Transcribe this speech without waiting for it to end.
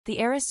The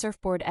ARRIS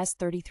Surfboard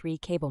S33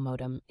 cable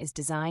modem is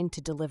designed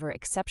to deliver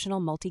exceptional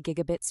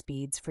multi-gigabit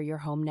speeds for your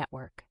home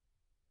network.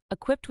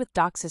 Equipped with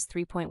DOCSIS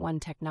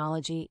 3.1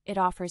 technology, it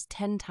offers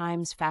 10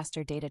 times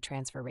faster data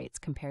transfer rates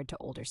compared to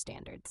older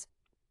standards.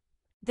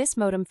 This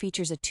modem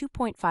features a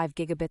 2.5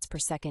 gigabits per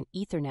second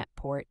Ethernet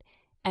port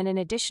and an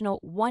additional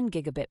 1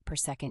 gigabit per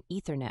second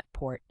Ethernet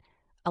port,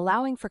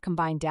 allowing for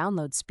combined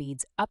download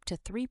speeds up to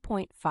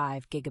 3.5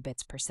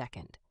 gigabits per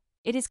second.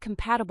 It is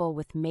compatible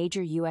with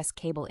major U.S.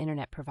 cable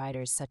internet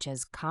providers such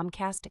as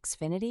Comcast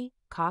Xfinity,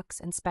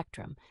 Cox, and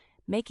Spectrum,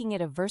 making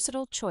it a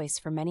versatile choice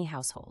for many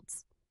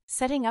households.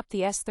 Setting up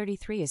the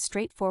S33 is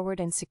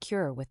straightforward and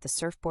secure with the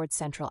SURFboard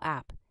Central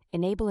App,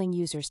 enabling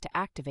users to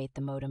activate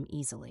the modem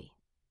easily.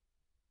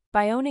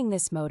 By owning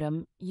this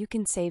modem, you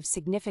can save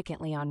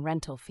significantly on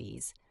rental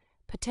fees,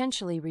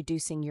 potentially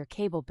reducing your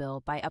cable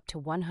bill by up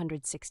to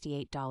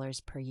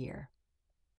 $168 per year.